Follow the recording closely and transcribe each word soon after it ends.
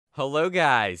Hello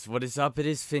guys, what is up? It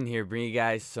is Finn here, bringing you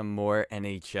guys some more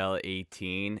NHL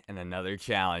 18 and another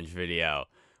challenge video.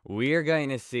 We are going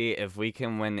to see if we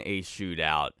can win a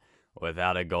shootout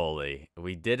without a goalie.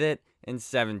 We did it in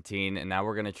 17 and now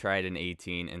we're going to try it in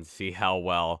 18 and see how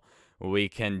well we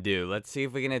can do. Let's see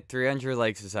if we can hit 300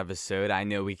 likes this episode. I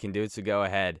know we can do it, so go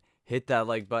ahead, hit that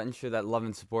like button, show that love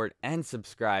and support, and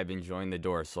subscribe and join the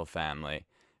Dorsal family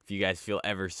if you guys feel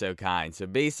ever so kind. So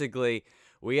basically,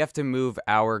 we have to move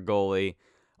our goalie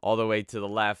all the way to the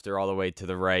left or all the way to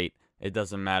the right. It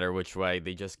doesn't matter which way.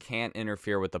 They just can't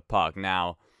interfere with the puck.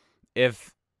 Now,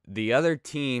 if the other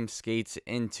team skates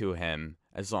into him,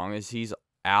 as long as he's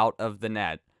out of the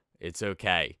net, it's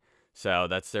okay. So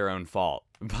that's their own fault.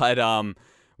 But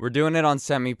we're doing it on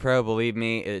semi-pro. Believe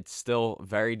me, it's still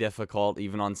very difficult,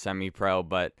 even on semi-pro.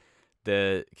 But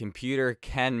the computer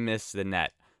can miss the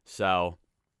net. So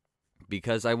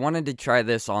because I wanted to try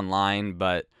this online,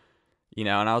 but, you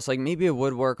know, and I was like, maybe it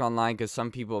would work online because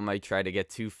some people might try to get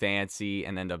too fancy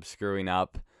and end up screwing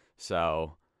up.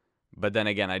 So, but then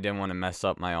again, I didn't want to mess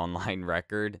up my online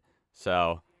record.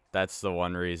 So that's the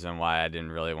one reason why I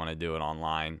didn't really want to do it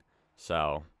online.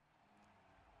 So,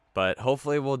 but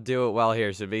hopefully we'll do it well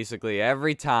here. So basically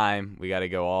every time we got to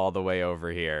go all the way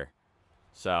over here.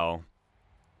 So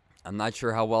I'm not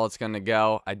sure how well it's going to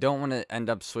go. I don't want to end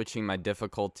up switching my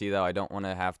difficulty, though. I don't want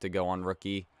to have to go on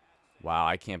rookie. Wow,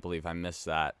 I can't believe I missed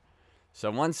that. So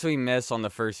once we miss on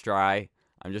the first try,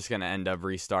 I'm just going to end up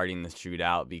restarting the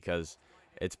shootout because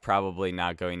it's probably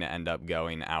not going to end up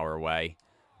going our way.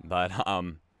 But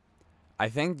I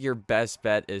think your best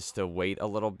bet is to wait a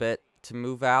little bit to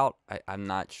move out. I'm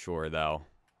not sure, though.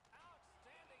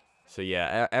 So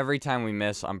yeah, every time we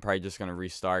miss, I'm probably just gonna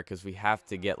restart because we have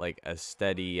to get like a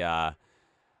steady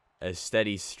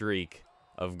streak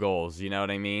of goals. You know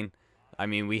what I mean? I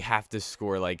mean, we have to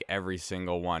score like every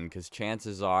single one because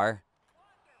chances are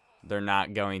they're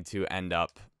not going to end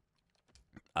up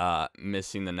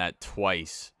missing the net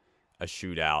twice a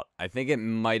shootout. I think it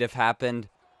might have happened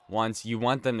once. You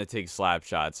want them to take slap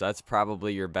shots. That's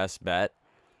probably your best bet.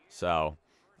 So,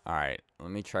 all right, let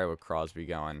me try with Crosby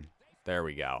going. There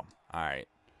we go. All right.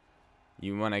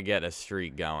 You want to get a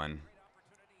streak going.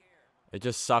 It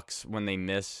just sucks when they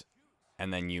miss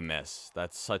and then you miss.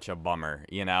 That's such a bummer,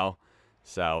 you know?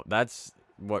 So that's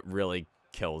what really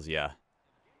kills you. All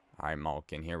right,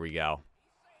 Malkin, here we go.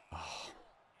 Oh,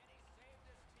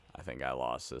 I think I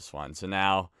lost this one. So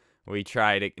now we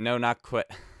try to... No, not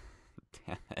quit.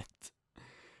 Damn it.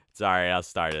 It's all right. I'll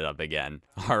start it up again.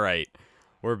 All right.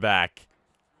 We're back.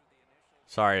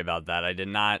 Sorry about that. I did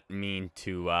not mean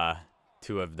to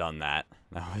have done that.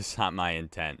 That was not my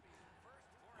intent.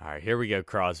 All right, here we go,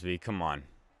 Crosby. Come on.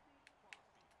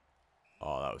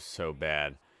 Oh, that was so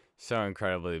bad. So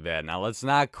incredibly bad. Now, let's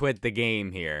not quit the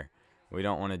game here. We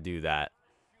don't want to do that.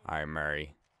 All right,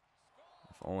 Murray.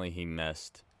 If only he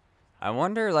missed. I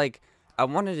wonder, like, I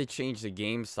wanted to change the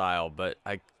game style, but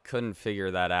I couldn't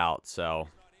figure that out, so.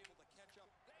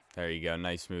 There you go.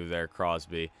 Nice move there,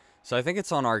 Crosby. So I think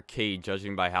it's on arcade,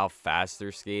 judging by how fast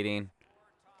they're skating.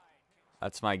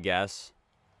 That's my guess.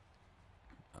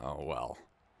 Oh, well.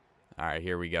 All right,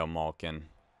 here we go, Malkin.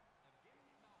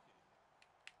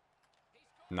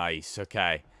 Nice.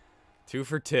 Okay. 2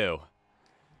 for 2.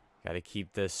 Got to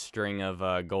keep this string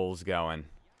of goals going.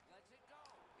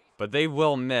 But they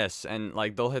will miss, and,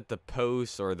 like, they'll hit the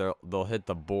posts or they'll hit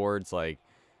the boards. Like,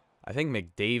 I think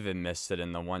McDavid missed it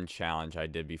in the one challenge I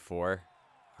did before.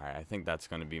 All right, I think that's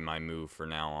going to be my move for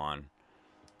now on.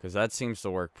 Because that seems to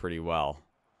work pretty well.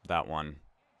 That one.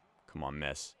 Come on,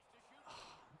 miss.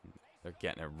 They're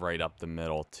getting it right up the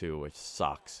middle, too, which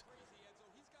sucks.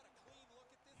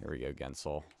 Here we go,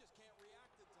 Gensel.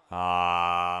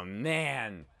 Ah,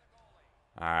 man.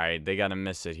 All right, they got to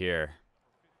miss it here.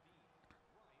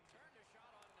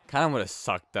 Kind of would have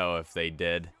sucked, though, if they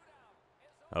did.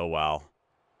 Oh, well.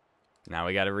 Now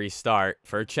we got to restart.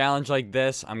 For a challenge like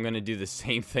this, I'm going to do the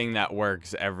same thing that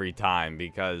works every time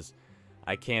because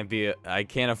I can't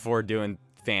afford doing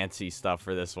fancy stuff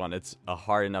for this one. It's a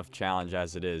hard enough challenge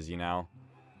as it is, you know?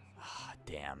 Ah,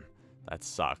 damn. That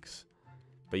sucks.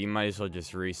 But you might as well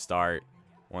just restart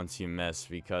once you miss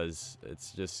because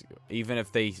it's just, even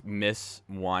if they miss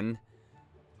one,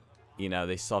 you know,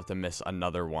 they still have to miss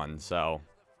another one. So,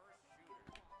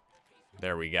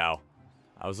 there we go.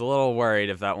 I was a little worried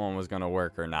if that one was going to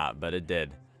work or not, but it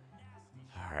did.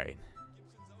 All right.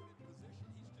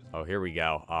 Oh, here we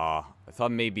go. I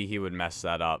thought maybe he would mess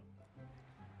that up.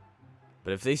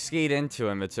 But if they skate into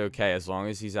him, it's okay as long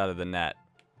as he's out of the net.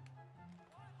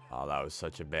 Oh, that was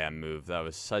such a bad move. That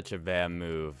was such a bad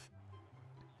move.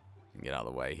 Get out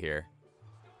of the way here.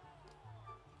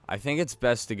 I think it's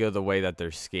best to go the way that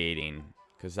they're skating,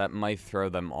 because that might throw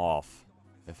them off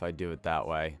if I do it that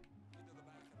way.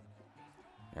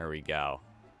 There we go.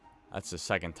 That's the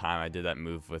second time I did that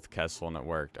move with Kessel and it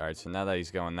worked. Alright, so now that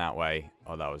he's going that way.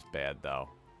 Oh, that was bad, though.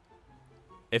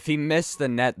 If he missed the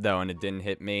net, though, and it didn't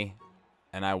hit me,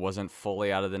 and I wasn't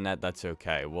fully out of the net, that's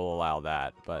okay. We'll allow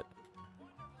that, but...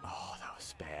 Oh, that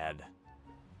was bad.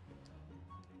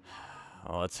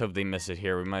 Well, let's hope they miss it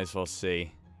here. We might as well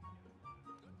see.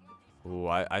 Ooh,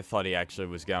 I thought he actually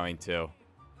was going to.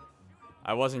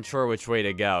 I wasn't sure which way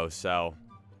to go, so...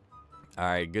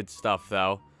 Alright, good stuff,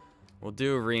 though. We'll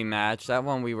do a rematch. That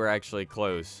one we were actually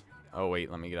close. Oh, wait,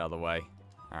 let me get out of the way.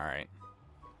 Alright.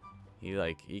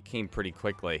 He came pretty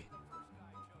quickly.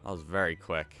 That was very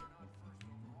quick.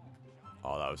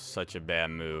 Oh, that was such a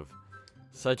bad move.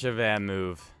 Such a bad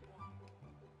move.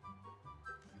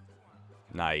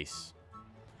 Nice.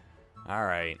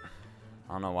 Alright.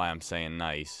 I don't know why I'm saying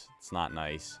nice. It's not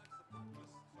nice.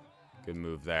 Good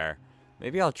move there.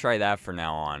 Maybe I'll try that for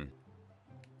now on.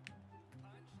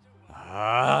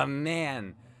 Ah,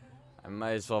 man. I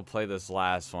might as well play this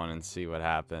last one and see what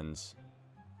happens.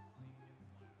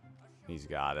 He's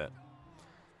got it.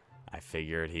 I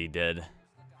figured he did.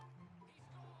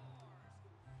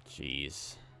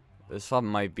 Jeez. This one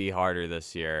might be harder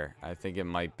this year. I think it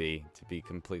might be, to be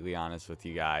completely honest with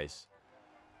you guys.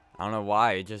 I don't know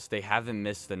why. They haven't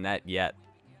missed the net yet.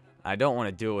 I don't want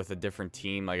to do it with a different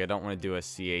team. Like, I don't want to do a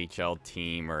CHL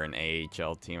team or an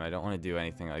AHL team. I don't want to do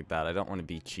anything like that. I don't want to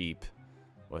be cheap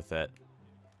with it.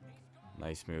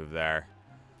 Nice move there.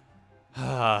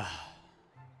 Yeah,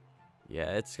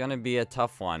 it's going to be a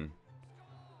tough one.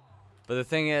 But the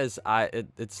thing is,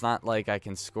 it's not like I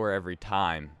can score every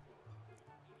time,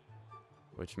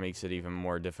 which makes it even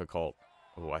more difficult.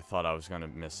 Oh, I thought I was going to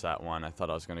miss that one. I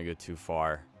thought I was going to go too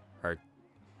far. Or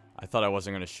I thought I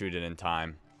wasn't going to shoot it in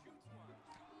time.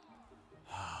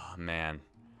 Oh, man.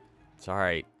 It's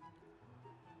alright.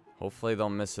 Hopefully they'll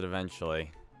miss it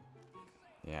eventually.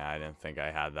 Yeah, I didn't think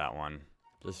I had that one.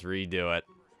 Just redo it.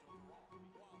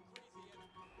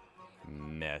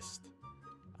 Missed.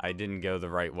 I didn't go the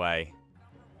right way.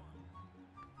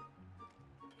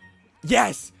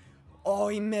 Yes! Oh,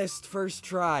 he missed first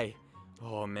try.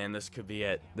 Oh, man, this could be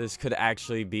it. This could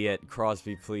actually be it.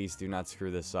 Crosby, please do not screw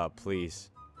this up, please.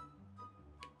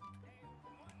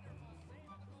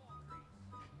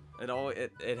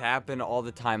 It happened all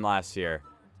the time last year.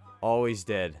 Always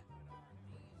did.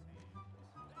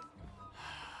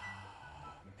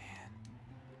 Man.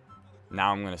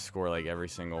 Now I'm going to score like every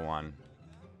single one.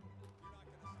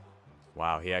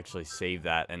 Wow, he actually saved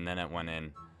that and then it went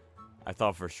in. I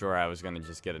thought for sure I was going to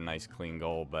just get a nice clean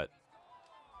goal, but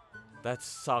that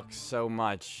sucks so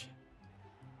much.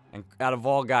 And out of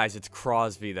all guys, it's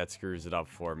Crosby that screws it up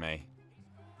for me.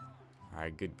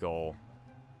 Alright, good goal.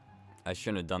 I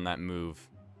shouldn't have done that move.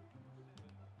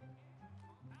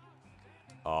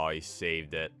 Oh, he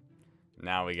saved it.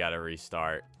 Now we gotta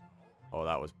restart. Oh,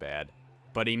 that was bad.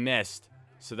 But he missed,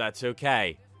 so that's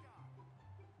okay.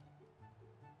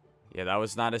 Yeah, that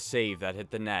was not a save. That hit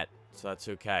the net, so that's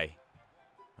okay.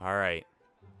 Alright.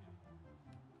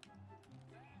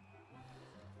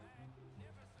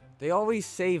 They always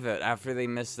save it after they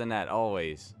miss the net,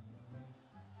 always.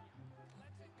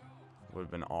 Would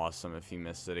have been awesome if he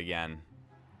missed it again.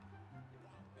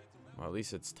 Well, at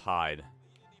least it's tied.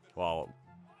 Well,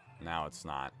 now it's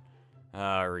not.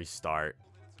 Restart.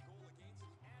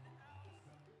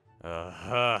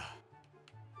 Damn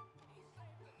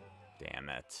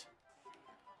it.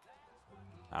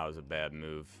 That was a bad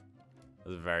move. It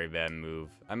was a very bad move.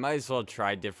 I might as well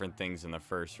try different things in the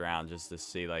first round just to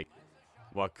see, like,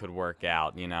 what could work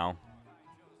out, you know?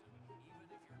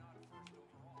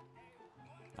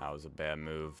 That was a bad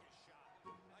move.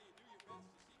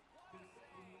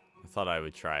 I thought I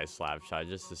would try a slap shot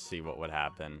just to see what would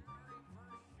happen.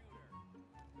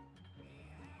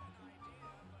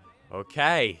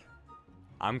 Okay.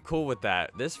 I'm cool with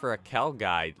that. This for a Kel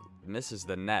guy misses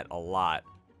the net a lot.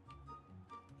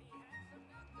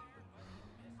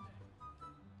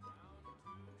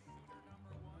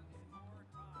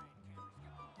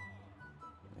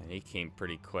 And he came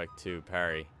pretty quick too,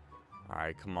 Perry.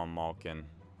 Alright, come on, Malkin.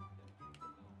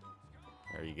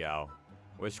 There you go.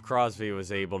 Wish Crosby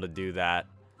was able to do that.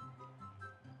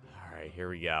 Alright, here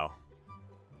we go.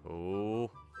 Ooh.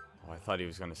 Oh, I thought he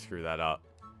was going to screw that up.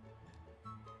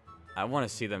 I want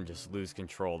to see them just lose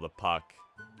control of the puck.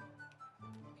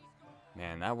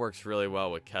 Man, that works really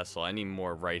well with Kessel. I need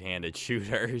more right-handed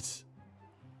shooters.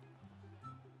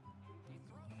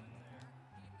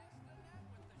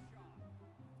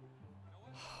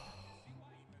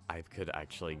 I could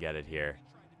actually get it here.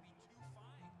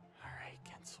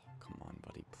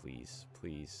 Please,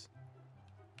 please.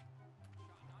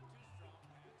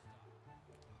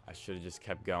 I should have just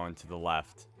kept going to the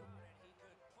left.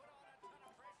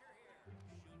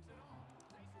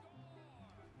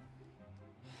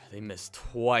 They missed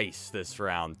twice this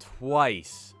round.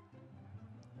 Twice.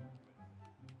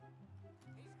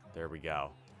 There we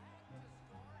go.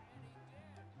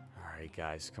 Alright,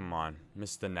 guys. Come on.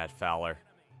 Missed the net, Fowler.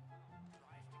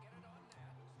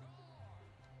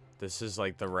 This is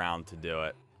like the round to do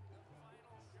it.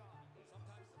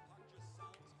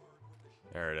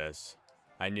 There it is.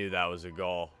 I knew that was a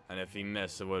goal. And if he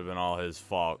missed, it would have been all his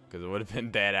fault. Because it would have been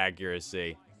bad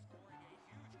accuracy.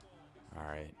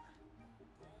 Alright.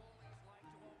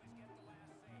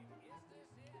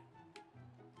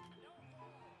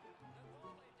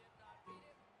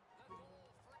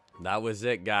 That was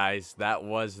it, guys. That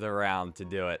was the round to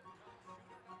do it.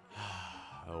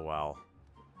 Oh, well.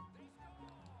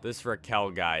 This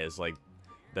Raquel guy is, like,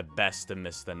 the best to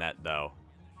miss the net, though.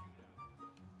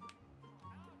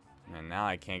 And now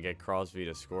I can't get Crosby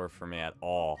to score for me at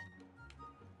all.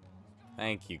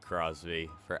 Thank you, Crosby,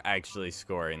 for actually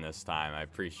scoring this time. I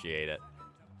appreciate it.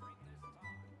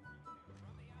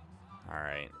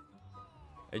 Alright.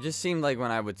 It just seemed like when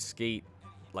I would skate,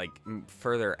 like,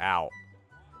 further out,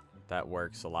 that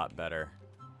works a lot better.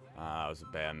 That was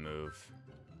a bad move.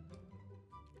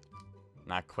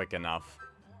 Not quick enough.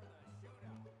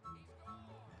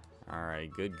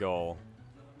 Alright, good goal.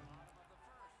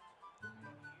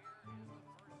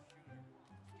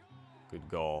 Good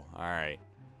goal. Alright.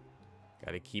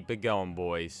 Gotta keep it going,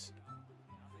 boys.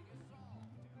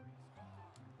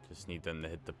 Just need them to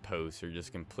hit the post or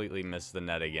just completely miss the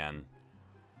net again.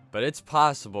 But it's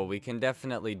possible. We can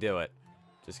definitely do it.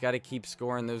 Just gotta keep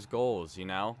scoring those goals, you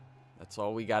know? That's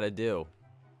all we gotta do.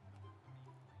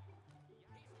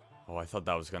 Oh, I thought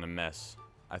that was gonna miss.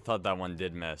 I thought that one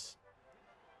did miss.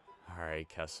 Alright,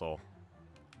 Kessel.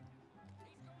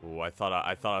 Ooh, I thought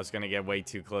I was gonna get way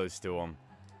too close to him.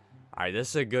 Alright, this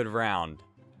is a good round.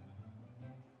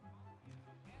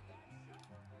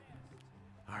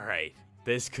 Alright,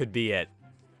 this could be it.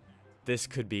 This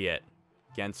could be it.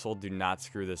 Gensel, do not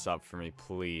screw this up for me,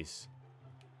 please.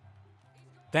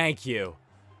 Thank you.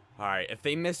 Alright, if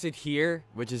they miss it here,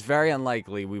 which is very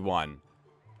unlikely, we won.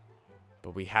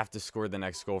 But we have to score the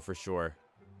next goal for sure.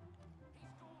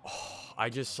 Oh,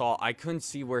 I couldn't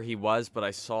see where he was, but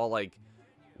I saw, like,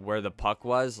 where the puck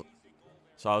was.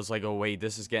 So I was like, oh, wait,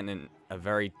 this is getting in a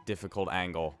very difficult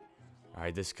angle.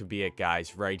 Alright, this could be it,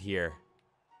 guys, right here.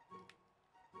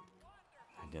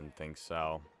 I didn't think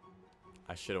so.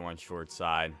 I should have went short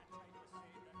side.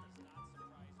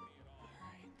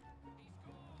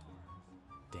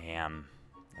 Damn.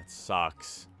 That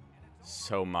sucks.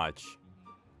 So much.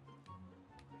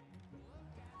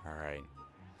 Alright.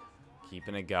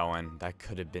 Keeping it going. That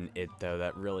could have been it, though.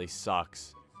 That really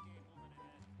sucks.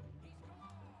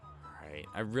 Alright.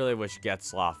 I really wish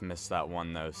Getzlaf missed that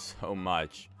one, though, so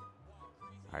much.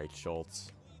 Alright,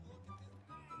 Schultz.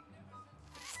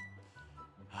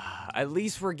 At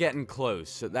least we're getting close,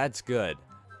 so that's good.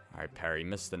 Alright, Perry.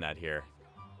 Missed the net here.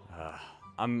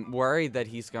 I'm worried that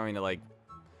he's going to, like,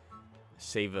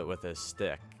 save it with his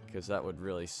stick, because that would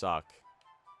really suck.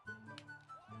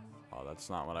 Oh, that's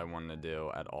not what I wanted to do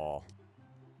at all.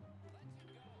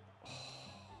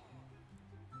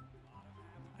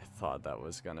 I thought that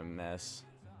was gonna miss.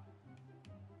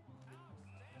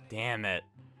 Damn it.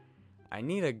 I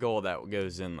need a goal that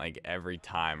goes in, like, every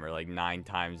time, or, like, 9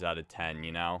 times out of 10,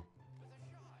 you know?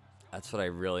 That's what I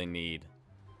really need.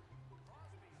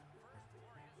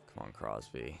 Come on,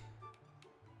 Crosby.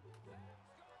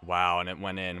 Wow, and it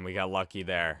went in. We got lucky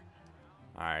there.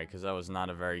 Alright, because that was not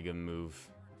a very good move.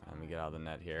 Let me get out of the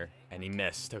net here. And he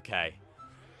missed. Okay.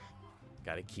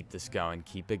 Got to keep this going.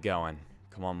 Keep it going.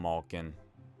 Come on, Malkin.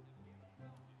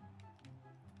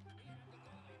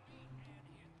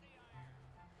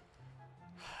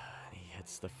 He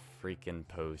hits the freaking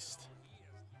post.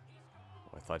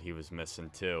 Oh, I thought he was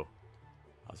missing too.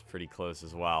 I was pretty close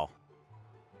as well.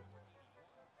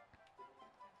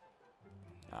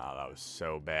 Oh, that was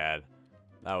so bad.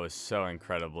 That was so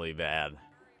incredibly bad.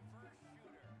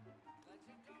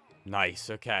 Nice.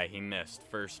 Okay, he missed.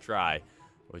 First try,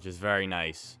 which is very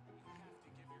nice.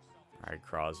 Alright,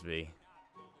 Crosby.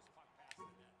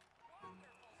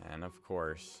 And, of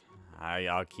course,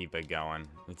 I'll keep it going.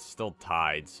 It's still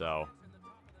tied, so.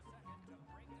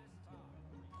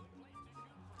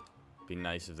 Be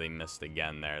nice if they missed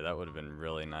again there. That would have been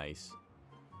really nice.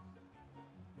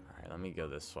 Alright, let me go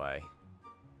this way.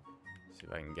 See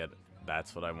if I can get...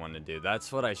 That's what I want to do.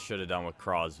 That's what I should have done with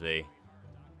Crosby.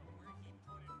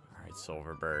 Alright,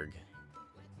 Silverberg.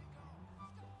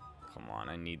 Come on,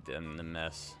 I need them to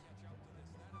miss.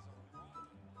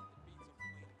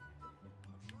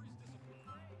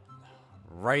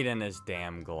 Right in his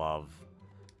damn glove.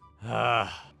 Alright,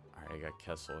 I got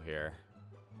Kessel here.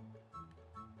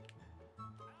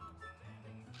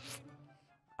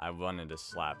 I wanted to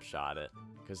slap shot it,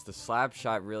 because the slap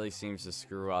shot really seems to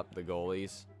screw up the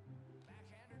goalies.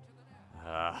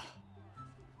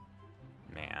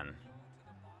 Man.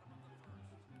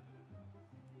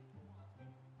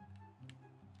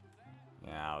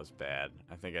 Yeah, that was bad.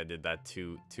 I think I did that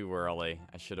too early.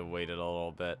 I should have waited a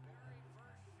little bit.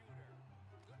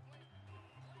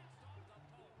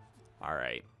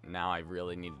 Alright, now I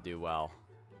really need to do well.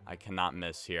 I cannot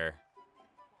miss here.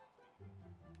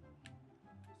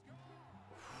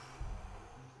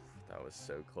 That was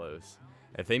so close.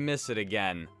 If they miss it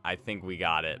again, I think we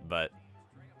got it, but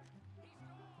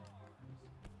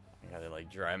I gotta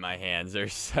like dry my hands. They're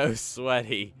so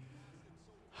sweaty.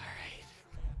 Alright.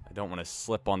 I don't want to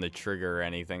slip on the trigger or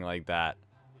anything like that.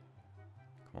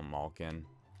 Come on, Malkin.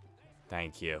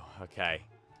 Thank you. Okay.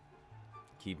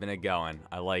 Keeping it going.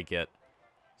 I like it.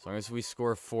 As long as we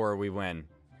score 4, we win.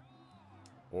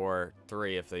 Or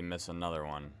 3 if they miss another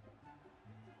one.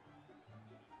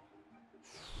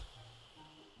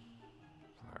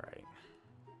 Alright.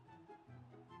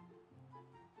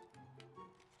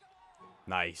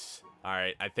 Nice.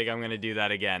 Alright, I think I'm going to do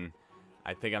that again.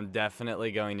 I think I'm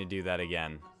definitely going to do that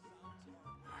again.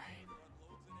 Alright.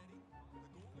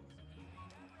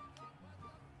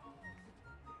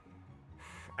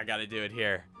 I got to do it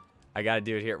here. I got to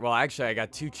do it here. Well, actually, I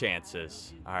got 2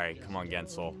 chances. Alright, come on,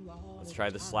 Gensel. Let's try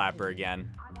the slapper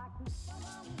again.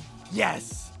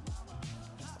 Yes!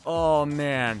 Oh,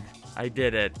 man. I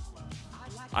did it.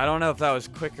 I don't know if that was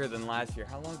quicker than last year.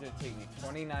 How long did it take me?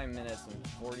 29 minutes and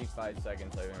 45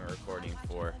 seconds I've been recording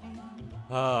for.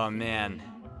 Oh, man.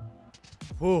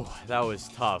 Whew, that was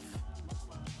tough.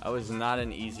 That was not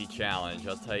an easy challenge,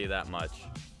 I'll tell you that much.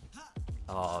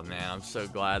 Oh, man, I'm so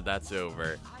glad that's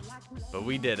over. But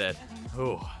we did it.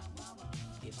 Whew.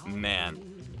 Man.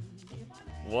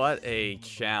 What a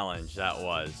challenge that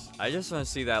was. I just want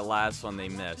to see that last one they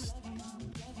missed.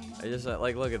 I just,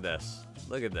 like, look at this.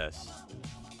 Look at this.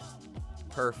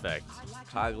 Perfect.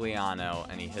 Cogliano,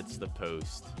 and he hits the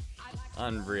post.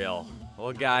 Unreal.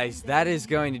 Well, guys, that is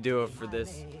going to do it for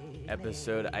this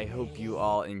episode. I hope you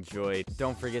all enjoyed.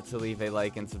 Don't forget to leave a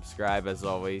like and subscribe as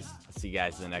always. I'll see you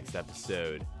guys in the next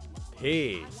episode.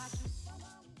 Peace.